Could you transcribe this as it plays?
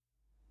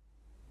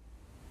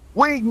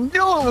We knew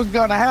it was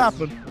going to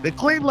happen. The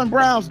Cleveland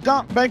Browns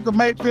dumped Baker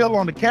Mayfield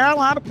on the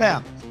Carolina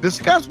Panthers.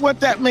 Discuss what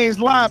that means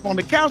live on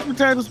the Couch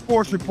Potato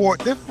Sports Report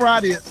this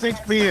Friday at 6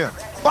 p.m.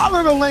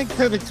 Follow the link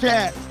to the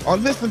chat or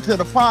listen to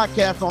the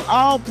podcast on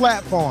all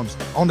platforms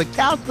on the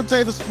Couch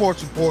Potato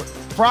Sports Report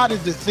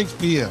Fridays at 6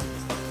 p.m.